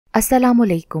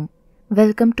अस्सलामुअलैकुम,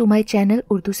 welcome to my channel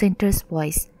Urdu centres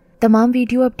voice. तमाम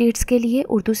video updates के लिए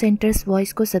उर्दू सेंटर्स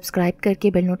वॉइस को सब्सक्राइब करके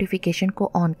बेल नोटिफिकेशन को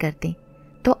ऑन कर दें।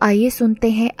 तो आइए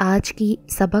सुनते हैं आज की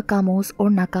सबक आमोज़ और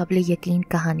नाकाबिल यकीन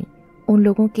कहानी। उन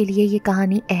लोगों के लिए ये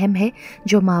कहानी अहम है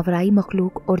जो मावराई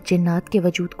मखलूक और जिन्नात के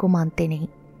वजूद को मानते नहीं।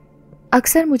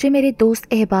 अक्सर मुझे मेरे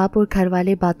दोस्त अहबाब और घर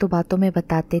वाले बातों बातों में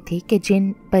बताते थे कि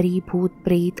जिन, परी, भूत,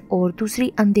 प्रेत और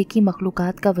दूसरी अनदेखी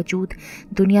मखलूकात का वजूद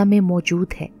दुनिया में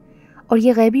मौजूद है और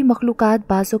ये गैबी मखलूकात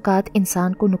बाज़ औक़ात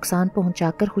इंसान को नुकसान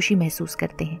पहुंचाकर खुशी महसूस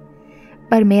करते हैं।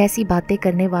 पर मैं ऐसी बातें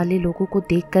करने वाले लोगों को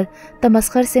देखकर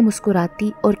तमस्खर से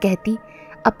मुस्कुराती और कहती,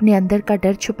 अपने अंदर का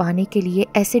डर छुपाने के लिए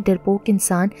ऐसे डरपोक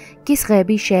इंसान किस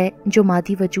गैबी शय जो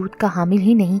मादी वजूद का हामिल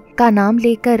ही नहीं का नाम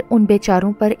लेकर उन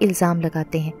बेचारों पर इल्ज़ाम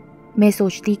लगाते हैं। मैं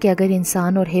सोचती कि अगर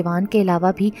इंसान और हैवान के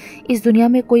अलावा भी इस दुनिया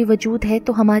में कोई वजूद है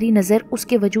तो हमारी नज़र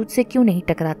उसके वजूद से क्यों नहीं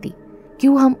टकराती,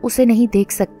 क्यों हम उसे नहीं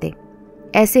देख सकते।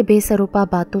 ऐसे बेसरोपा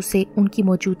बातों से उनकी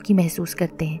मौजूदगी महसूस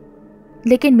करते हैं।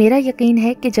 लेकिन मेरा यकीन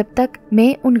है कि जब तक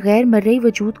मैं उन गैर मर्ई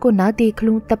वजूद को ना देख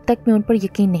लूँ तब तक मैं उन पर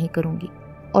यकीन नहीं करूँगी।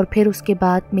 और फिर उसके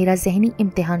बाद मेरा ज़हनी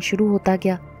इम्तिहान शुरू होता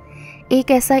गया,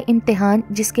 एक ऐसा इम्तिहान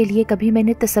जिसके लिए कभी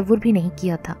मैंने तसव्वुर भी नहीं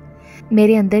किया था।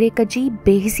 मेरे अंदर एक अजीब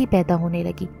बेहिसी पैदा होने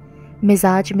लगी,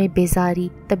 मिजाज में बेजारी,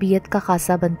 तबीयत का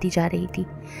खासा बनती जा रही थी,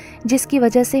 जिसकी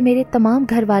वजह से मेरे तमाम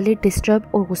घर वाले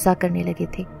डिस्टर्ब और गुस्सा करने लगे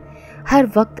थे। हर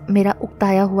वक्त मेरा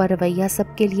उकताया हुआ रवैया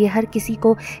सबके लिए हर किसी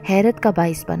को हैरत का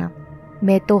बाइस बना।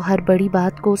 मैं तो हर बड़ी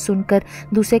बात को सुनकर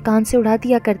दूसरे कान से उड़ा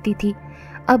दिया करती थी,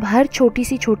 अब हर छोटी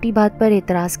सी छोटी बात पर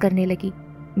एतराज़ करने लगी।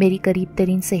 मेरी करीब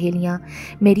तरीन सहेलियाँ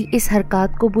मेरी इस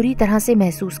हरकत को बुरी तरह से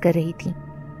महसूस कर रही थीं।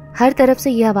 हर तरफ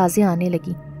से ये आवाज़ें आने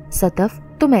लगी, सदफ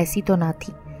तुम ऐसी तो ना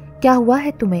थी, क्या हुआ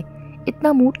है तुम्हें,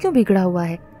 इतना मूड क्यों बिगड़ा हुआ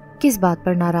है, किस बात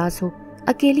पर नाराज़ हो,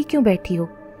 अकेली क्यों बैठी हो।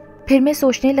 फिर मैं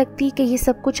सोचने लगती कि ये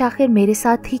सब कुछ आखिर मेरे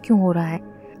साथ ही क्यों हो रहा है,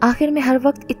 आखिर मैं हर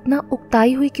वक्त इतना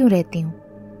उकताई हुई क्यों रहती हूँ।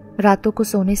 रातों को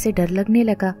सोने से डर लगने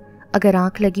लगा, अगर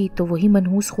आंख लगी तो वही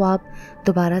मनहूस ख्वाब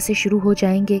दोबारा से शुरू हो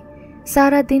जाएंगे।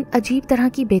 सारा दिन अजीब तरह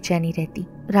की बेचैनी रहती,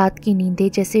 रात की नींदें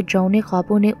जैसे ड्रौने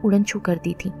ख्वाबों ने उड़न छू कर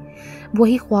दी थी।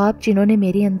 वही ख्वाब जिन्होंने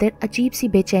मेरे अंदर अजीब सी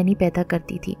बेचैनी पैदा कर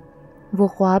दी थी। वो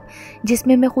ख्वाब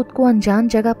जिसमें मैं खुद को अनजान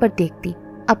जगह पर देखती,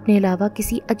 अपने अलावा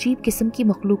किसी अजीब किस्म की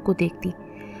मखलूक को देखती।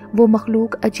 वो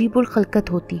मखलूक अजीबुल खलकत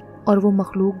होती और वो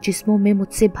मखलूक जिस्मों में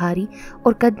मुझसे भारी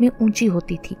और कद में ऊंची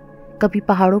होती थी। कभी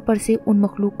पहाड़ों पर से उन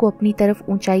मखलूक को अपनी तरफ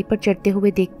ऊंचाई पर चढ़ते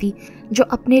हुए देखती जो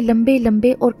अपने लंबे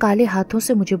लंबे और काले हाथों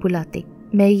से मुझे बुलाते।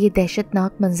 मैं ये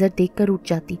दहशतनाक मंजर देखकर उठ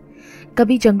जाती।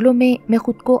 कभी जंगलों में मैं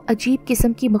खुद को अजीब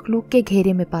किस्म की मखलूक के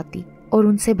घेरे में पाती और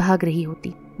उनसे भाग रही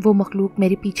होती। वो मखलूक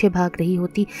मेरे पीछे भाग रही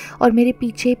होती और मेरे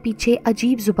पीछे पीछे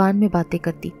अजीब जुबान में बातें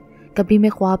करती। कभी मैं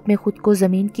ख्वाब में खुद को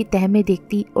ज़मीन की तह में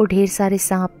देखती और ढेर सारे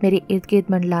सांप मेरे इर्द गिर्द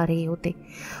मंडला रहे होते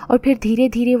और फिर धीरे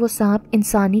धीरे वो सांप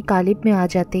इंसानी कालिब में आ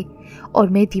जाते और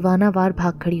मैं दीवाना वार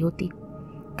भाग खड़ी होती।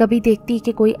 कभी देखती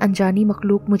कि कोई अनजानी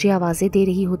मखलूक मुझे आवाज़ें दे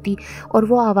रही होती और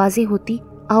वो आवाज़ें होती,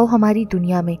 आओ हमारी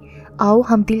दुनिया में, आओ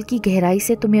हम दिल की गहराई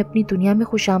से तुम्हें अपनी दुनिया में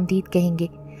खुशामदीद कहेंगे,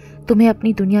 तुम्हें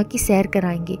अपनी दुनिया की सैर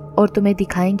कराएंगे और तुम्हें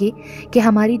दिखाएंगे कि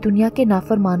हमारी दुनिया के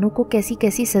नाफरमानों को कैसी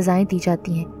कैसी सज़ाएं दी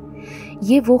जाती हैं।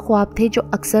 ये वो ख्वाब थे जो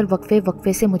अक्सर वक्फे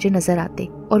वक्फे से मुझे नज़र आते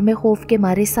और मैं खौफ के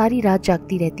मारे सारी रात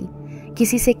जागती रहती,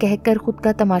 किसी से कहकर खुद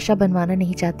का तमाशा बनवाना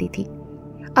नहीं चाहती थी।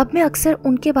 अब मैं अक्सर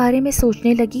उनके बारे में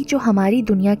सोचने लगी जो हमारी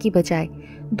दुनिया की बजाय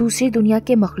दूसरी दुनिया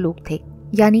के मखलूक थे,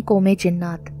 यानी कौमे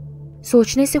जिन्नात।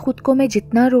 सोचने से खुद को मैं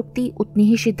जितना रोकती उतनी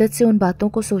ही शिद्दत से उन बातों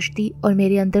को सोचती और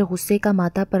मेरे अंदर गुस्से का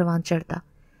माता परवान चढ़ता।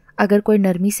 अगर कोई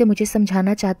नरमी से मुझे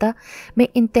समझाना चाहता, मैं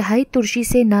इंतहाई तुर्शी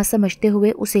से ना समझते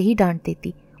हुए उसे ही डांट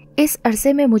देती। इस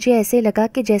अरसे में मुझे ऐसे लगा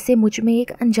कि जैसे मुझ में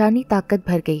एक अनजानी ताकत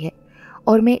भर गई है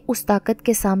और मैं उस ताकत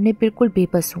के सामने बिल्कुल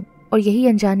बेबस हूँ और यही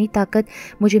अनजानी ताकत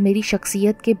मुझे मेरी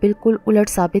शख्सियत के बिल्कुल उलट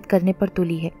साबित करने पर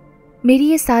तुली है। मेरी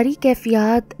ये सारी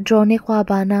कैफियत, ड्रौने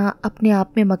ख्वाबाना, अपने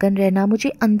आप में मगन रहना मुझे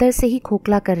अंदर से ही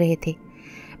खोखला कर रहे थे।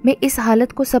 मैं इस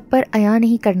हालत को सब पर अया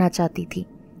नहीं करना चाहती थी,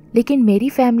 लेकिन मेरी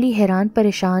फैमिली हैरान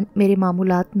परेशान मेरे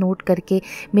मामूलात नोट करके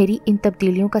मेरी इन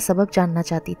तब्दीलियों का सबब जानना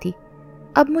चाहती थी।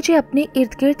 अब मुझे अपने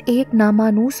इर्द गिर्द एक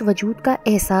नामानूस वजूद का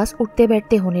एहसास उठते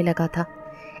बैठते होने लगा था।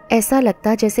 ऐसा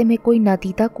लगता जैसे मैं कोई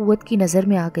नादीदा कुव्वत की नज़र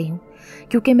में आ गई हूँ,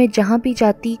 क्योंकि मैं जहाँ भी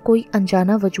जाती कोई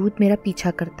अनजाना वजूद मेरा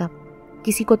पीछा करता।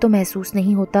 किसी को तो महसूस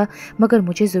नहीं होता, मगर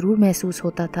मुझे ज़रूर महसूस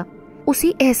होता था।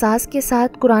 उसी एहसास के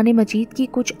साथ कुरान मजीद की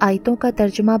कुछ आयतों का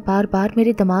तर्जमा बार बार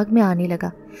मेरे दिमाग में आने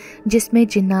लगा, जिसमें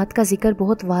जिन्नात का जिक्र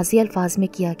बहुत वाज़ेह अल्फाज में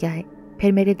किया गया है।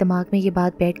 फिर मेरे दिमाग में ये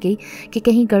बात बैठ गई कि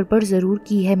कहीं गड़बड़ ज़रूर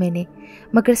की है मैंने,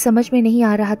 मगर समझ में नहीं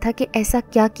आ रहा था कि ऐसा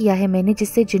क्या किया है मैंने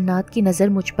जिससे जिन्नात की नज़र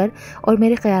मुझ पर और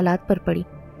मेरे ख्यालात पर पड़ी।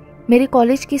 मेरे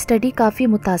कॉलेज की स्टडी काफ़ी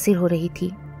मुतासिर हो रही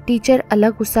थी टीचर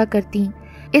अलग गुस्सा करती।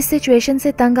 इस सिचुएशन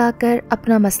से तंग आकर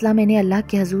अपना मसला मैंने अल्लाह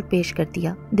के हजूर पेश कर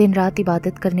दिया। दिन रात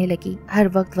इबादत करने लगी, हर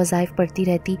वक्त वज़ाइफ पढ़ती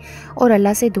रहती और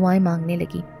अल्लाह से दुआएं मांगने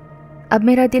लगी। अब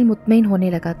मेरा दिल मुतमईन होने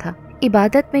लगा था।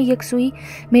 इबादत में यकसुई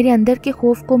मेरे अंदर के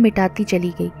खौफ को मिटाती चली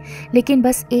गई, लेकिन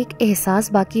बस एक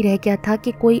एहसास बाकी रह गया था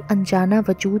कि कोई अनजाना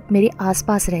वजूद मेरे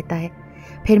आसपास रहता है।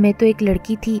 फिर मैं तो एक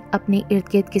लड़की थी, अपने इर्द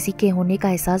गिर्द किसी के होने का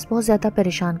एहसास बहुत ज़्यादा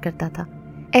परेशान करता था।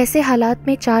 ऐसे हालात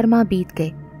में 4 माह बीत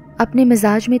गए। अपने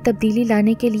मिजाज में तब्दीली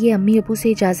लाने के लिए अम्मी अबू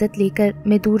से इजाज़त लेकर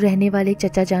मैं दूर रहने वाले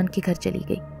चचा जान के घर चली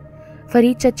गई।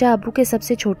 फरीद चचा अबू के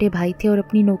सबसे छोटे भाई थे और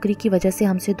अपनी नौकरी की वजह से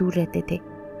हमसे दूर रहते थे।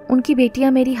 उनकी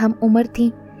बेटियां मेरी हम उम्र थीं।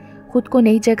 खुद को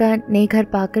नई जगह, नए घर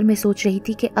पाकर मैं सोच रही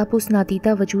थी कि अब उस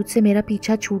नादीदा वजूद से मेरा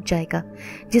पीछा छूट जाएगा,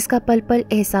 जिसका पल पल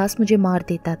एहसास मुझे मार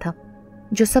देता था,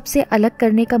 जो सबसे अलग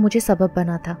करने का मुझे सबब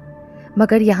बना था।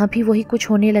 मगर यहाँ भी वही कुछ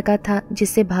होने लगा था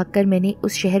जिससे भागकर मैंने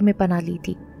उस शहर में पनाह ली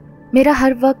थी। मेरा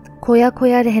हर वक्त खोया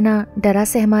खोया रहना, डरा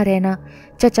सहमा रहना,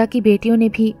 चचा की बेटियों ने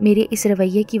भी मेरे इस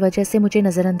रवैये की वजह से मुझे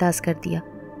नज़रअंदाज कर दिया।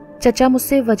 चचा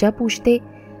मुझसे वजह पूछते,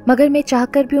 मगर मैं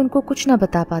चाहकर भी उनको कुछ ना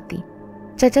बता पाती।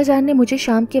 चचा जान ने मुझे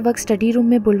शाम के वक्त स्टडी रूम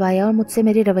में बुलवाया और मुझसे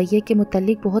मेरे रवैये के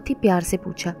मुतल्लिक बहुत ही प्यार से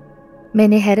पूछा।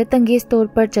 मैंने हैरत अंगेज तौर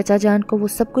पर चचा जान को वो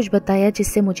सब कुछ बताया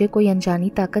जिससे मुझे कोई अनजानी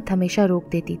ताकत हमेशा रोक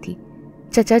देती थी।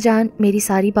 चचा जान मेरी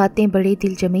सारी बातें बड़े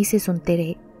दिलजमी से सुनते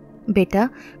रहे। बेटा,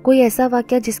 कोई ऐसा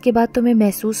वाक़या जिसके बाद तुम्हें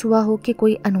महसूस हुआ हो कि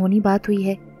कोई अनहोनी बात हुई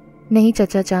है? नहीं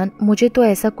चचा जान, मुझे तो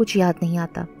ऐसा कुछ याद नहीं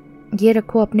आता। ये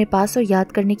रखो अपने पास और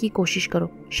याद करने की कोशिश करो।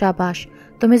 शाबाश,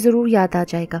 तुम्हें ज़रूर याद आ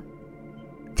जाएगा।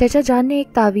 चचा जान ने एक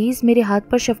तावीज़ मेरे हाथ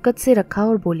पर शफकत से रखा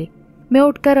और बोले। मैं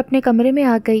उठकर अपने कमरे में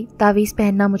आ गई। तावीज़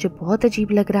पहनना मुझे बहुत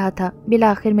अजीब लग रहा था।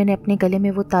 बिलाखिर मैंने अपने गले में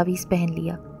वो तावीज़ पहन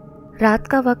लिया। रात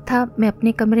का वक्त था। मैं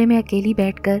अपने कमरे में अकेली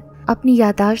बैठकर अपनी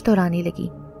याददाश्त दोहराने लगी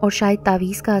और शायद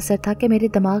तावीज़ का असर था कि मेरे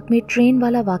दिमाग में ट्रेन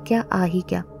वाला वाक़या आ ही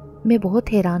गया। मैं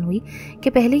बहुत हैरान हुई कि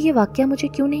पहले ये वाक़या मुझे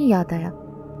क्यों नहीं याद आया।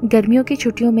 गर्मियों की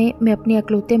छुट्टियों में मैं अपने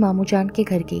अकलौते मामू जान के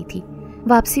घर गई थी।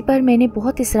 वापसी पर मैंने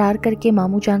बहुत इसरार करके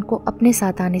मामू जान को अपने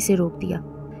साथ आने से रोक दिया,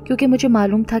 क्योंकि मुझे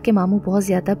मालूम था कि मामू बहुत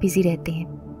ज़्यादा बिजी रहते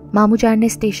हैं। मामू जान ने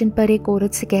स्टेशन पर एक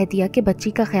औरत से कह दिया कि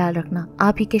बच्ची का ख्याल रखना,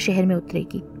 आप ही के शहर में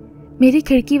उतरेगी। मेरी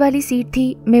खिड़की वाली सीट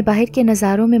थी। मैं बाहर के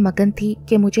नज़ारों में मगन थी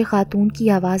कि मुझे खातून की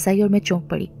आवाज़ आई और मैं चौंक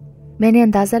पड़ी। मैंने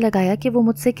अंदाज़ा लगाया कि वो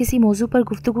मुझसे किसी मौजू पर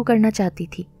गुफ्तगू करना चाहती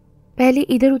थी। पहले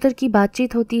इधर उधर की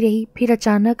बातचीत होती रही, फिर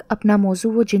अचानक अपना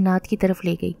मौजू वो जिन्नात की तरफ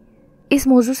ले गई। इस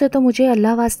मौजू से तो मुझे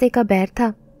अल्लाह वास्ते का बैर था।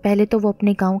 पहले तो वो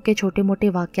अपने गांव के छोटे मोटे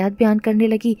वाक़यात बयान करने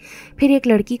लगी, फिर एक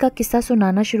लड़की का किस्सा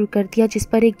सुनाना शुरू कर दिया जिस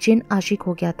पर एक जिन आशिक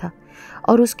हो गया था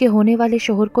और उसके होने वाले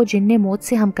शोहर को जिन ने मौत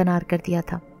से हमकनार कर दिया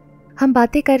था। हम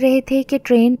बातें कर रहे थे कि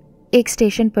ट्रेन एक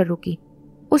स्टेशन पर रुकी।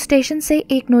 उस स्टेशन से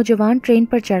एक नौजवान ट्रेन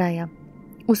पर चढ़ाया।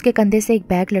 उसके कंधे से एक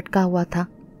बैग लटका हुआ था।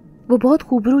 वो बहुत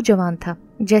खूबरू जवान था,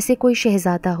 जैसे कोई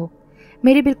शहजादा हो।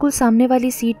 मेरे बिल्कुल सामने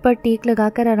वाली सीट पर टेक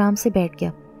लगाकर आराम से बैठ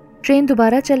गया। ट्रेन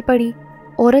दोबारा चल पड़ी।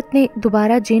 औरत ने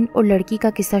दोबारा जिन और लड़की का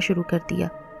किस्सा शुरू कर दिया।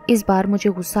 इस बार मुझे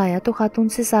गुस्सा आया तो खातून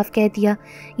से साफ कह दिया,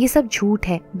 ये सब झूठ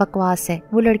है, बकवास है।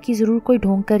 वो लड़की ज़रूर कोई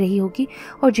ढोंग कर रही होगी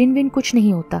और जिन विन कुछ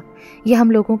नहीं होता। ये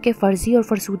हम लोगों के फर्जी और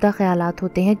फरसूदा ख्यालात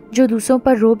होते हैं जो दूसरों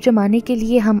पर रोब जमाने के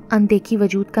लिए हम अनदेखी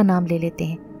वजूद का नाम ले लेते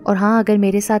हैं। और हाँ, अगर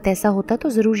मेरे साथ ऐसा होता तो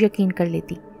ज़रूर यकीन कर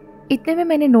लेती। इतने में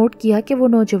मैंने नोट किया कि वो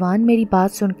नौजवान मेरी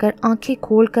बात सुनकर आंखें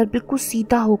खोलकर बिल्कुल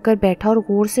सीधा होकर बैठा और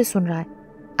गौर से सुन रहा है।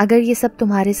 अगर ये सब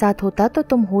तुम्हारे साथ होता तो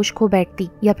तुम होश खो बैठती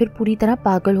या फिर पूरी तरह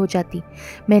पागल हो जाती।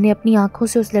 मैंने अपनी आंखों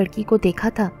से उस लड़की को देखा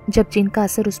था। जब जिनका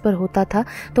असर उस पर होता था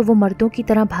तो वो मर्दों की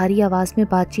तरह भारी आवाज़ में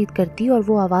बातचीत करती और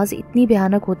वो आवाज़ इतनी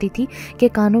भयानक होती थी कि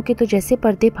कानों के तो जैसे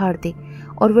पर्दे फाड़ दे।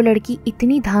 और वो लड़की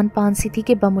इतनी धान पान सी थी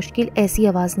कि बमुश्किल ऐसी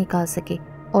आवाज़ निकाल सके।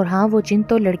 और हाँ, वो जिन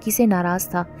तो लड़की से नाराज़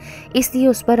था, इसलिए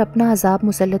उस पर अपना अजाब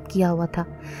मुसल्लत किया हुआ था।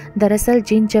 दरअसल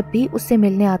जिन जब भी उससे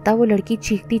मिलने आता वो लड़की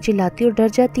चीखती चिल्लाती और डर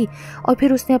जाती और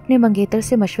फिर उसने अपने मंगेतर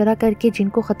से मशवरा करके जिन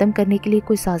को ख़त्म करने के लिए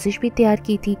कोई साजिश भी तैयार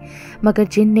की थी, मगर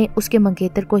जिन ने उसके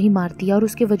मंगेतर को ही मार दिया और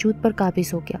उसके वजूद पर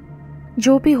काबिज हो गया।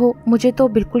 जो भी हो, मुझे तो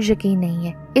बिल्कुल यकीन नहीं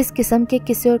है। इस किस्म के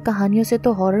किस्से और कहानियों से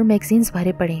तो हॉरर मैगजीन्स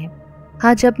भरे पड़े हैं।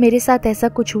 हाँ, जब मेरे साथ ऐसा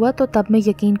कुछ हुआ तो तब मैं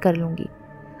यकीन कर लूँगी।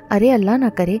 अरे अल्लाह ना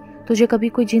करे तुझे कभी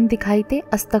कोई जिन दिखाई दे,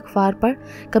 अस्तगफार पढ़।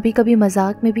 कभी कभी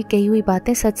मजाक में भी कही हुई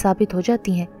बातें सच साबित हो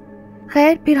जाती हैं।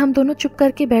 खैर, फिर हम दोनों चुप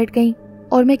करके बैठ गईं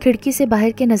और मैं खिड़की से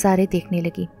बाहर के नज़ारे देखने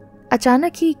लगी।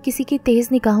 अचानक ही किसी की तेज़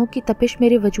निगाहों की तपिश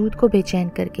मेरे वजूद को बेचैन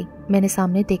कर गई। मैंने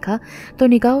सामने देखा तो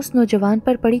निगाह उस नौजवान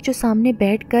पर पड़ी जो सामने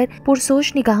बैठकर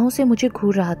पुरसोच निगाहों से मुझे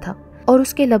घूर रहा था और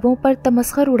उसके लबों पर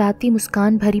तमस्खर उड़ाती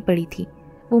मुस्कान भरी पड़ी थी।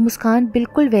 वो मुस्कान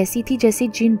बिल्कुल वैसी थी जैसी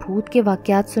जिन भूत के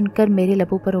वाक़यात सुनकर मेरे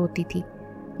लबों पर होती थी।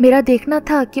 मेरा देखना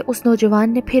था कि उस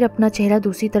नौजवान ने फिर अपना चेहरा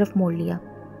दूसरी तरफ मोड़ लिया।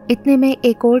 इतने में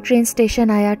एक और ट्रेन स्टेशन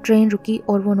आया, ट्रेन रुकी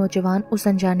और वो नौजवान उस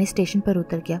अनजाने स्टेशन पर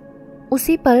उतर गया।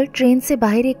 उसी पल ट्रेन से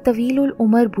बाहर एक तवील उल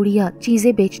उमर बुढ़िया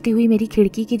चीज़ें बेचती हुई मेरी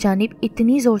खिड़की की जानिब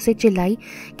इतनी ज़ोर से चिल्लाई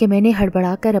कि मैंने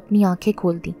हड़बड़ाकर अपनी आंखें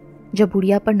खोल दी। जब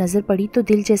बुढ़िया पर नज़र पड़ी तो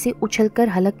दिल जैसे उछलकर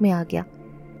हलक में आ गया।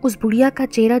 उस बुढ़िया का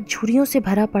चेहरा झुर्रियों से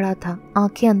भरा पड़ा था,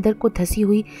 आंखें अंदर को धसी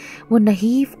हुई, वो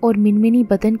नहीफ और मिनमिनी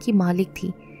बदन की मालिक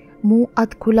थी, मुंह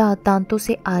अध खुला, दांतों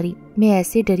से आरी। मैं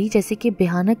ऐसे डरी जैसे कि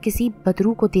भयानक किसी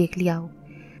बदरू को देख लिया हो।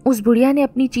 उस बुढ़िया ने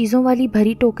अपनी चीज़ों वाली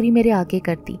भरी टोकरी मेरे आगे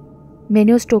कर दी।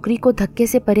 मैंने उस टोकरी को धक्के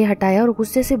से परे हटाया और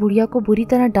गुस्से से बुढ़िया को बुरी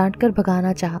तरह डांट कर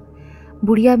भगाना चाहा।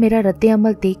 बुढ़िया मेरा रद्द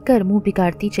अमल देखकर मुंह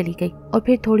बिगाड़ती चली गई और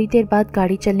फिर थोड़ी देर बाद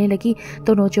गाड़ी चलने लगी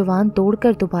तो नौजवान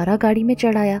दौड़कर दोबारा गाड़ी में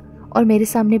चढ़ आया और मेरे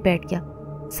सामने बैठ गया।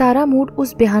 सारा मूड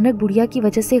उस भयानक बुढ़िया की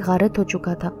वजह से गारत हो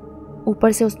चुका था।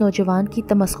 ऊपर से उस नौजवान की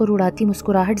तमस्खुर उड़ाती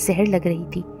मुस्कुराहट जहर लग रही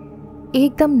थी।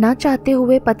 एकदम ना चाहते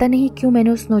हुए पता नहीं क्यों मैंने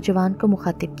उस नौजवान को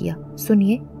मुखातिब किया।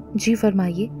 सुनिए। जी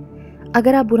फरमाइए।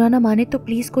 अगर आप बुरा ना माने तो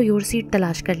प्लीज कोई और सीट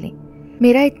तलाश कर लें।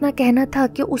 मेरा इतना कहना था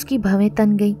कि उसकी भवें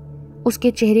तन गईं।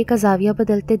 उसके चेहरे का जाविया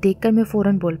बदलते देखकर मैं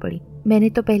फौरन बोल पड़ी। मैंने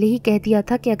तो पहले ही कह दिया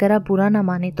था कि अगर आप बुरा ना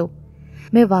माने तो।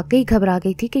 मैं वाकई घबरा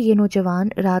गई थी कि ये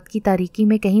नौजवान रात की तारीकी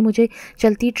में कहीं मुझे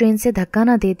चलती ट्रेन से धक्का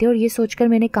ना दे दे, और ये सोचकर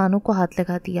मैंने कानों को हाथ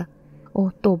लगा दिया। ओह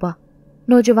तौबा।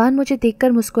 नौजवान मुझे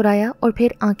देखकर मुस्कुराया और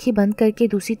फिर आंखें बंद करके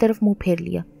दूसरी तरफ मुंह फेर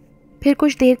लिया। फिर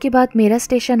कुछ देर के बाद मेरा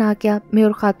स्टेशन आ गया। मैं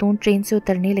और खातून ट्रेन से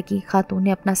उतरने लगी। खातून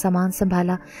ने अपना सामान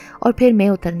संभाला और फिर मैं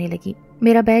उतरने लगी।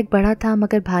 मेरा बैग बड़ा था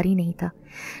मगर भारी नहीं था।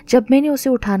 जब मैंने उसे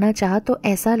उठाना चाहा तो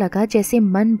ऐसा लगा जैसे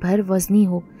मन भर वजनी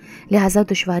हो, लिहाजा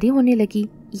दुश्वारी होने लगी।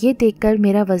 ये देखकर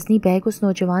मेरा वजनी बैग उस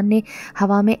नौजवान ने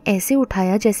हवा में ऐसे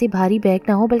उठाया जैसे भारी बैग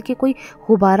ना हो बल्कि कोई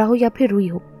गुब्बारा हो या फिर रुई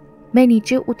हो। मैं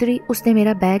नीचे उतरी, उसने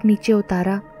मेरा बैग नीचे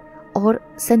उतारा और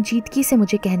संजीदगी से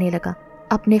मुझे कहने लगा,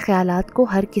 अपने ख्यालात को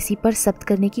हर किसी पर सब्त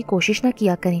करने की कोशिश ना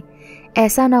किया करें।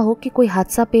 ऐसा ना हो कि कोई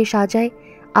हादसा पेश आ जाए।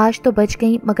 आज तो बच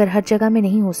गई मगर हर जगह में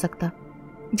नहीं हो सकता।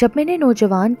 जब मैंने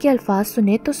नौजवान के अल्फाज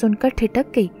सुने तो सुनकर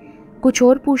ठिठक गई। कुछ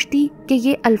और पूछती कि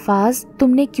ये अल्फाज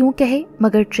तुमने क्यों कहे,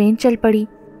 मगर ट्रेन चल पड़ी।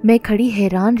 मैं खड़ी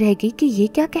हैरान रह गई कि ये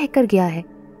क्या कहकर गया है।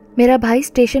 मेरा भाई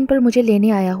स्टेशन पर मुझे लेने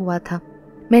आया हुआ था।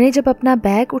 मैंने जब अपना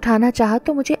बैग उठाना चाहा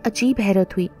तो मुझे अजीब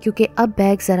हैरत हुई क्योंकि अब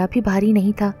बैग जरा भी भारी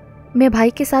नहीं था। मैं भाई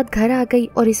के साथ घर आ गई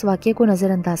और इस वाक़ये को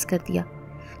नज़रअंदाज कर दिया।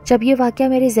 जब ये वाक़या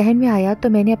मेरे जहन में आया तो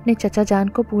मैंने अपने चचा जान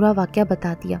को पूरा वाक़या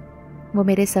बता दिया। वो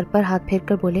मेरे सर पर हाथ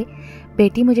फेरकर बोले,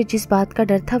 बेटी मुझे जिस बात का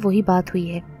डर था वही बात हुई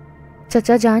है।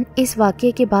 चचा जान, इस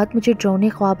वाक़ये के बाद मुझे डरावने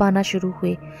ख्वाब आना शुरू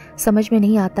हुए। समझ में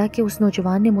नहीं आता कि उस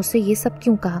नौजवान ने मुझसे ये सब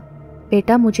क्यों कहा।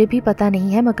 बेटा मुझे भी पता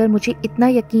नहीं है मगर मुझे इतना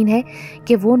यकीन है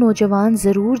कि वो नौजवान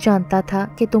ज़रूर जानता था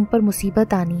कि तुम पर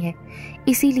मुसीबत आनी है,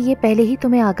 इसीलिए पहले ही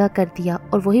तुम्हें आगाह कर दिया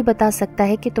और वही बता सकता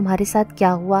है कि तुम्हारे साथ क्या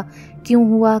हुआ, क्यों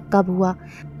हुआ, कब हुआ।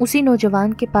 उसी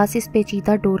नौजवान के पास इस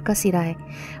पेचीदा डोर का सिरा है,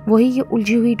 वही ये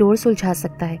उलझी हुई डोर सुलझा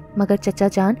सकता है। मगर चचा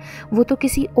जान, वो तो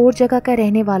किसी और जगह का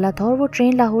रहने वाला था और वो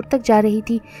ट्रेन लाहौर तक जा रही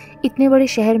थी। इतने बड़े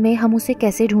शहर में हम उसे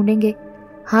कैसे ढूंढेंगे।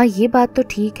 हाँ ये बात तो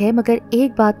ठीक है मगर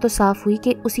एक बात तो साफ हुई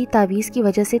कि उसी तावीज़ की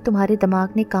वजह से तुम्हारे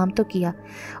दिमाग ने काम तो किया,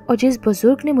 और जिस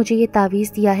बुजुर्ग ने मुझे ये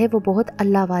तावीज़ दिया है वो बहुत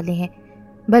अल्लाह वाले हैं,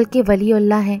 बल्कि वली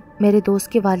अल्लाह हैं। मेरे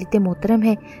दोस्त के वालिद मोहतरम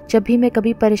हैं। जब भी मैं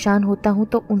कभी परेशान होता हूँ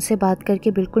तो उनसे बात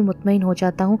करके बिल्कुल मुतमईन हो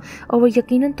जाता हूँ और वो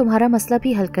यकीनन तुम्हारा मसला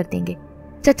भी हल कर देंगे।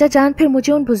 चचा जान फिर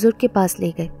मुझे उन बुजुर्ग के पास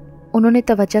ले गए। उन्होंने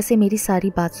तवज्जो से मेरी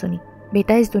सारी बात सुनी।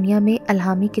 बेटा इस दुनिया में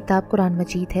अल्हामी किताब कुरान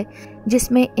मजीद है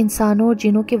जिसमें इंसानों और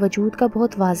जिनों के वजूद का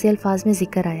बहुत वाज़े अल्फाज में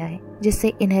जिक्र आया है,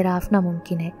 जिससे इनहराफ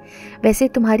नामुमकिन है। वैसे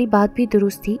तुम्हारी बात भी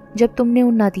दुरुस्त थी, जब तुमने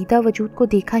उन नादीदा वजूद को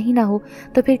देखा ही ना हो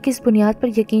तो फिर किस बुनियाद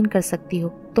पर यकीन कर सकती हो।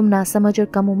 तुम नासमझ और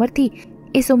कम उम्र थी।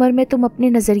 इस उम्र में तुम अपने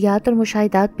नज़रियात और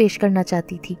मुशाहिदात पेश करना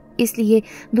चाहती थी, इसलिए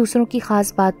दूसरों की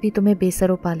खास बात भी तुम्हें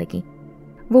बेसरोपा लगी।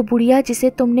 वो बुढ़िया जिसे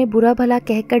तुमने बुरा भला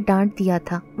कहकर डांट दिया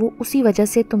था वो उसी वजह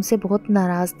से तुमसे बहुत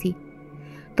नाराज़ थी।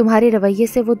 तुम्हारे रवैये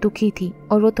से वो दुखी थी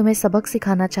और वो तुम्हें सबक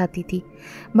सिखाना चाहती थी,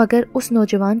 मगर उस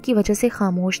नौजवान की वजह से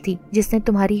खामोश थी जिसने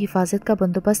तुम्हारी हिफाजत का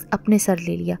बंदोबस्त अपने सर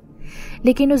ले लिया।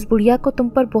 लेकिन उस बुढ़िया को तुम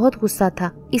पर बहुत गुस्सा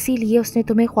था, इसीलिए उसने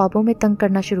तुम्हें ख्वाबों में तंग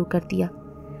करना शुरू कर दिया।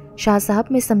 शाह साहब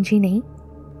मैं समझी नहीं,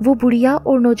 वो बुढ़िया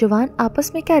और नौजवान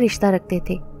आपस में क्या रिश्ता रखते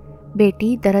थे।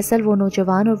 बेटी दरअसल वो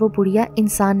नौजवान और वो बुढ़िया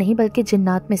इंसान नहीं बल्कि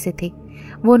जिन्नात में से थे।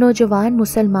 वो नौजवान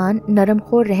मुसलमान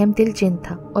नरमखोर रहम दिल जिन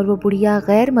था और वो बुढ़िया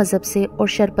गैर मज़हब से और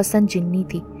शरपसंद जिन्नी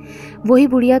थी। वही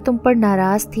बुढ़िया तुम पर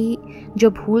नाराज़ थी जो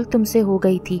भूल तुमसे हो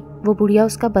गई थी। वो बुढ़िया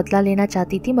उसका बदला लेना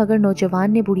चाहती थी मगर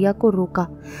नौजवान ने बुढ़िया को रोका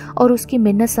और उसकी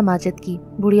मिन्नत समाजत की।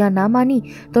 बुढ़िया ना मानी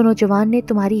तो नौजवान ने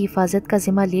तुम्हारी हिफाजत का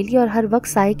जिम्मा ले लिया और हर वक्त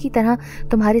साए की तरह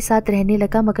तुम्हारे साथ रहने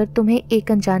लगा, मगर तुम्हें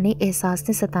एक अनजाने एहसास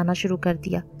ने सताना शुरू कर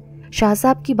दिया। शाह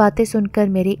साहब की बातें सुनकर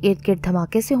मेरे इर्द गिर्द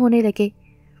धमाके से होने लगे।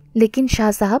 लेकिन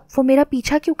शाह साहब, वो मेरा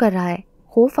पीछा क्यों कर रहा है?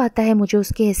 खौफ आता है मुझे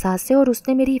उसके एहसास से, और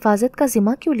उसने मेरी हिफाजत का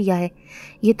जिम्मा क्यों लिया है,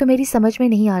 ये तो मेरी समझ में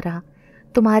नहीं आ रहा।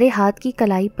 तुम्हारे हाथ की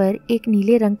कलाई पर एक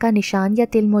नीले रंग का निशान या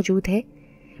तिल मौजूद है।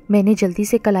 मैंने जल्दी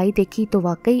से कलाई देखी तो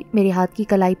वाकई मेरे हाथ की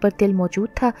कलाई पर तिल मौजूद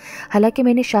था। हालांकि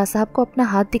मैंने शाह साहब को अपना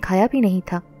हाथ दिखाया भी नहीं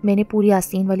था। मैंने पूरी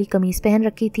आस्तीन वाली कमीज पहन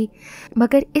रखी थी।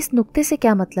 मगर इस नुक्ते से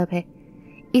क्या मतलब है?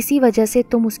 इसी वजह से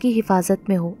तुम उसकी हिफाजत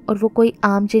में हो, और वो कोई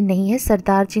आम जिन नहीं है,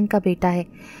 सरदार जिन का बेटा है।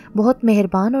 बहुत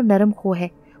मेहरबान और नरम खो है।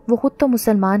 वो खुद तो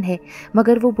मुसलमान है,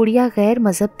 मगर वो बुढ़िया गैर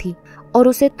मजहब थी, और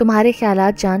उसे तुम्हारे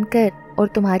ख्यालात जानकर और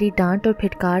तुम्हारी डांट और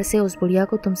फिटकार से उस बुढ़िया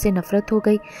को तुमसे नफरत हो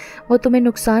गई। वो तुम्हें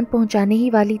नुकसान पहुंचाने ही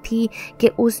वाली थी कि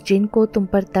उस जिन को तुम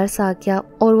पर तरस आ गया,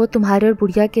 और वो तुम्हारे और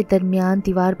बुढ़िया के दरमियान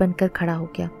दीवार बनकर खड़ा हो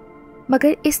गया।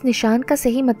 मगर इस निशान का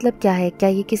सही मतलब क्या है? क्या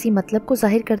ये किसी मतलब को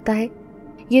जाहिर करता है?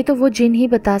 ये तो वो जिन ही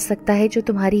बता सकता है जो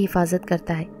तुम्हारी हिफाजत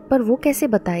करता है। पर वो कैसे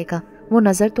बताएगा? वो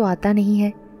नज़र तो आता नहीं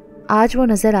है। आज वो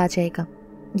नज़र आ जाएगा।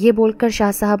 ये बोलकर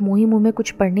शाह साहब मुँह ही मुँह में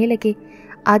कुछ पढ़ने लगे।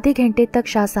 आधे घंटे तक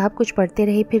शाह साहब कुछ पढ़ते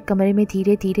रहे। फिर कमरे में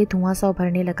धीरे धीरे धुआं सा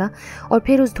उभरने लगा, और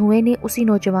फिर उस धुएं ने उसी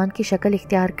नौजवान की शक्ल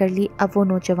इख्तियार कर ली। अब वो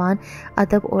नौजवान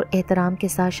अदब और एहतराम के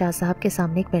साथ शाह साहब के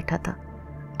सामने बैठा था।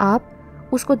 आप?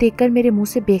 उसको देखकर मेरे मुंह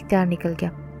से बेख्तियार निकल गया।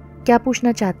 क्या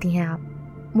पूछना चाहती हैं आप?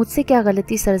 मुझसे क्या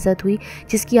गलती सरजद हुई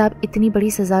जिसकी आप इतनी बड़ी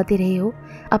सज़ा दे रहे हो?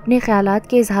 अपने ख्यालात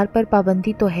के इजहार पर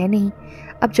पाबंदी तो है नहीं।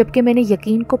 अब जबकि मैंने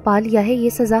यकीन को पा लिया है, ये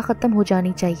सज़ा ख़त्म हो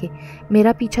जानी चाहिए।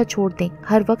 मेरा पीछा छोड़ दें।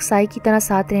 हर वक्त साई की तरह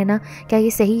साथ रहना, क्या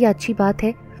ये सही या अच्छी बात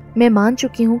है? मैं मान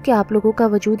चुकी हूँ कि आप लोगों का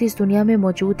वजूद इस दुनिया में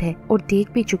मौजूद है, और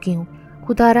देख भी चुकी हूँ।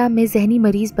 खुदारा मैं जहनी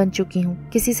मरीज बन चुकी हूँ।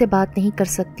 किसी से बात नहीं कर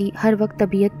सकती। हर वक्त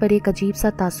तबीयत पर एक अजीब सा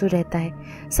तासुर रहता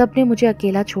है। सब ने मुझे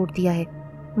अकेला छोड़ दिया है।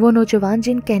 वो नौजवान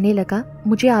जिन कहने लगा,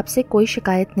 मुझे आपसे कोई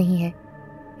शिकायत नहीं है।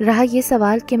 रहा ये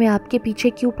सवाल कि मैं आपके पीछे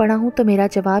क्यों पड़ा हूँ, तो मेरा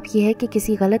जवाब यह है कि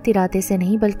किसी गलत इरादे से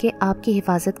नहीं, बल्कि आपकी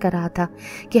हिफाजत कर रहा था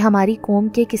कि हमारी कौम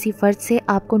के किसी फर्द से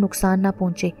आपको नुकसान ना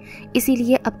पहुँचे।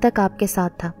 इसीलिए अब तक आपके साथ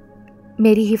था।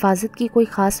 मेरी हिफाजत की कोई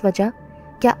ख़ास वजह?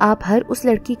 क्या आप हर उस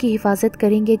लड़की की हिफाजत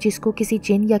करेंगे जिसको किसी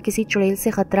जिन या किसी चुड़ैल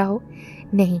से ख़तरा हो?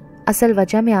 नहीं, असल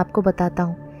वजह मैं आपको बताता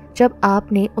हूँ। जब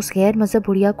आपने उस गैर मज़हब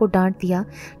बुढ़िया को डांट दिया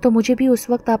तो मुझे भी उस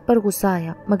वक्त आप पर गुस्सा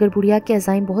आया, मगर बुढ़िया के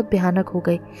अज़ाइम बहुत भयानक हो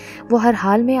गए। वो हर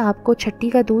हाल में आपको छट्टी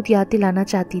का दूध याद दिलाना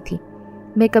चाहती थी।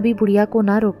 मैं कभी बुढ़िया को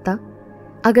ना रोकता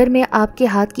अगर मैं आपके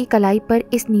हाथ की कलाई पर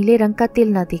इस नीले रंग का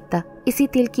तिल ना देखता। इसी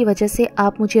तिल की वजह से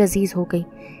आप मुझे अजीज हो गई।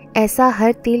 ऐसा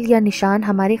हर तिल या निशान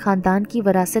हमारे ख़ानदान की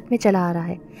विरासत में चला आ रहा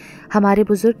है। हमारे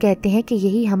बुजुर्ग कहते हैं कि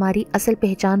यही हमारी असल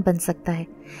पहचान बन सकता है।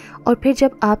 और फिर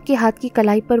जब आपके हाथ की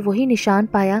कलाई पर वही निशान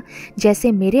पाया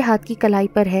जैसे मेरे हाथ की कलाई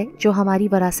पर है, जो हमारी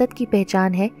विरासत की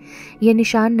पहचान है, ये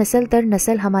निशान नस्ल दर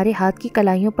नस्ल हमारे हाथ की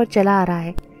कलाइयों पर चला आ रहा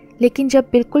है। लेकिन जब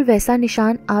बिल्कुल वैसा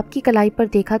निशान आपकी कलाई पर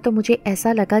देखा तो मुझे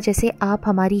ऐसा लगा जैसे आप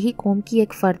हमारी ही कौम की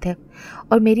एक फ़र्द है,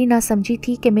 और मेरी नासमझी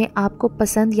थी कि मैं आपको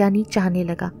पसंद यानी चाहने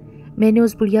लगा। मैंने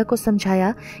उस बुढ़िया को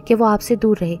समझाया कि वो आपसे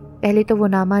दूर रहे। पहले तो वो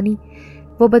ना मानी।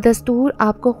 वो बदस्तूर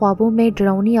आपको ख्वाबों में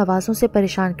डरावनी आवाज़ों से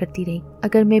परेशान करती रही।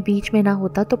 अगर मैं बीच में ना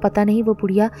होता तो पता नहीं वो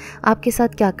बुढ़िया आपके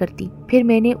साथ क्या करती। फिर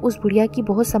मैंने उस बुढ़िया की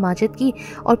बहुत समाजत की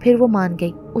और फिर वो मान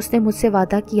गई। उसने मुझसे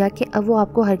वादा किया कि अब वो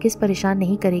आपको हरगिज़ परेशान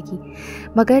नहीं करेगी।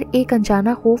 मगर एक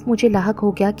अनजाना खौफ मुझे लाहक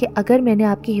हो गया कि अगर मैंने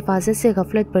आपकी हिफाजत से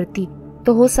गफलत बरती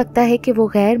तो हो सकता है कि वो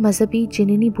गैर मजहबी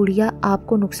जिन्नी बुढ़िया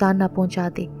आपको नुकसान ना पहुँचा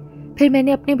दे। फिर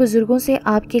मैंने अपने बुजुर्गों से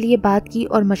आपके लिए बात की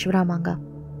और मशवरा मांगा।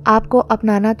 आपको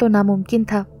अपनाना तो नामुमकिन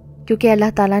था, क्योंकि अल्लाह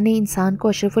ताला ने इंसान को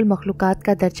अशरफुल मखलूकात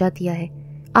का दर्जा दिया है।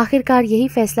 आखिरकार यही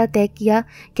फैसला तय किया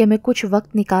कि मैं कुछ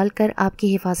वक्त निकाल कर आपकी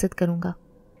हिफाजत करूँगा।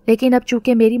 लेकिन अब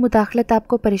चूँकि मेरी मुदाखलत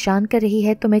आपको परेशान कर रही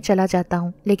है तो मैं चला जाता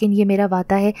हूँ। लेकिन ये मेरा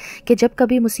वादा है कि जब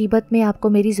कभी मुसीबत में आपको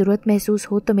मेरी ज़रूरत महसूस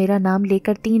हो तो मेरा नाम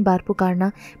लेकर 3 बार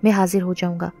पुकारना, मैं हाजिर हो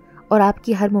जाऊँगा और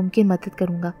आपकी हर मुमकिन मदद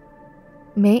करूँगा।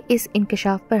 मैं इस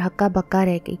इंकशाफ पर हक्का बक्का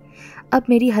रह गई। अब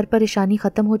मेरी हर परेशानी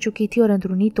ख़त्म हो चुकी थी और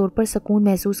अंदरूनी तौर पर सुकून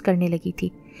महसूस करने लगी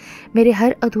थी। मेरे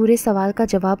हर अधूरे सवाल का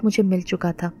जवाब मुझे मिल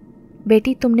चुका था।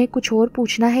 बेटी, तुमने कुछ और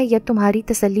पूछना है या तुम्हारी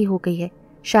तसल्ली हो गई है?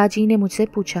 शाह जी ने मुझसे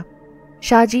पूछा।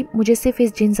 शाह जी, मुझे सिर्फ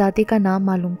इस जिनजादे का नाम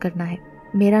मालूम करना है।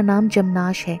 मेरा नाम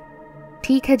जमनाश है।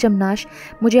 ठीक है जमनाश,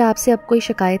 मुझे आपसे अब कोई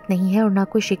शिकायत नहीं है और ना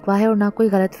कोई शिकवा है और ना कोई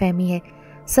गलत फहमी है।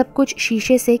 सब कुछ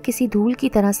शीशे से किसी धूल की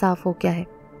तरह साफ हो गया है।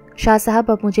 शाह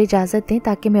साहब, अब मुझे इजाज़त दें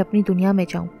ताकि मैं अपनी दुनिया में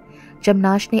जाऊं।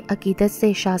 जमनाश ने अकीदत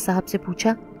से शाह साहब से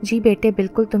पूछा। जी बेटे,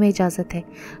 बिल्कुल तुम्हें इजाज़त है।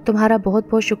 तुम्हारा बहुत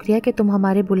बहुत शुक्रिया कि तुम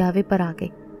हमारे बुलावे पर आ गए।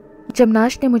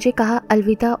 जमनाश ने मुझे कहा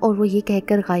अलविदा और वो ये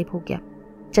कहकर गायब हो गया।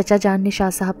 चचा जान ने शाह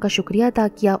साहब का शुक्रिया अदा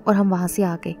किया और हम वहाँ से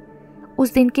आ गए।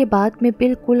 उस दिन के बाद मैं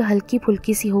बिल्कुल हल्की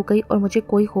फुल्की सी हो गई और मुझे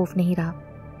कोई खौफ नहीं रहा।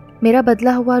 मेरा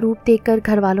बदला हुआ रूप देखकर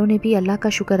घर वालों ने भी अल्लाह का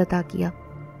शुक्र अदा किया।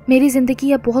 मेरी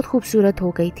ज़िंदगी अब बहुत खूबसूरत हो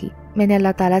गई थी। मैंने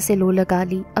अल्लाह ताला से लो लगा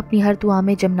ली, अपनी हर दुआ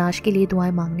में जमनाश के लिए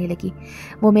दुआएं मांगने लगी।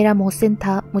 वो मेरा मोहसिन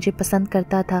था, मुझे पसंद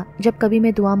करता था। जब कभी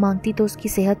मैं दुआ मांगती तो उसकी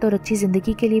सेहत और अच्छी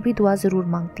ज़िंदगी के लिए भी दुआ ज़रूर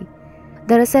मांगती।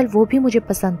 दरअसल वो भी मुझे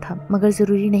पसंद था, मगर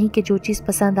ज़रूरी नहीं कि जो चीज़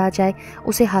पसंद आ जाए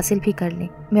उसे हासिल भी कर लें।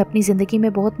 मैं अपनी ज़िंदगी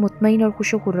में बहुत मुतमईन और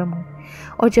खुश खुर्रम हूँ,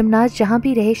 और जमनाश जहाँ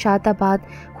भी रहे शादाबाद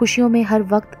खुशियों में हर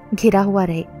वक्त घिरा हुआ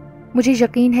रहे। मुझे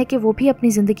यकीन है कि वो भी अपनी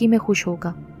ज़िंदगी में खुश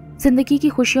होगा। ज़िंदगी की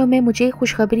खुशियों में मुझे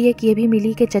खुशखबरी एक ये भी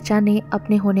मिली कि चचा ने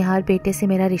अपने होनहार बेटे से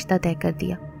मेरा रिश्ता तय कर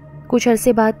दिया। कुछ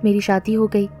अरसे बाद मेरी शादी हो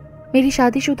गई। मेरी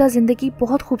शादीशुदा ज़िंदगी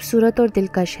बहुत खूबसूरत और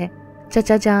दिलकश है।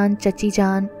 चचा जान, चची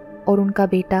जान और उनका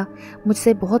बेटा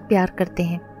मुझसे बहुत प्यार करते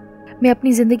हैं। मैं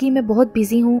अपनी ज़िंदगी में बहुत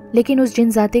बिजी हूँ, लेकिन उस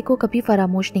जिनज़ाते को कभी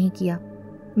फरामोश नहीं किया।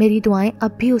 मेरी दुआएं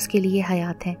अब भी उसके लिए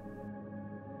हयात हैं।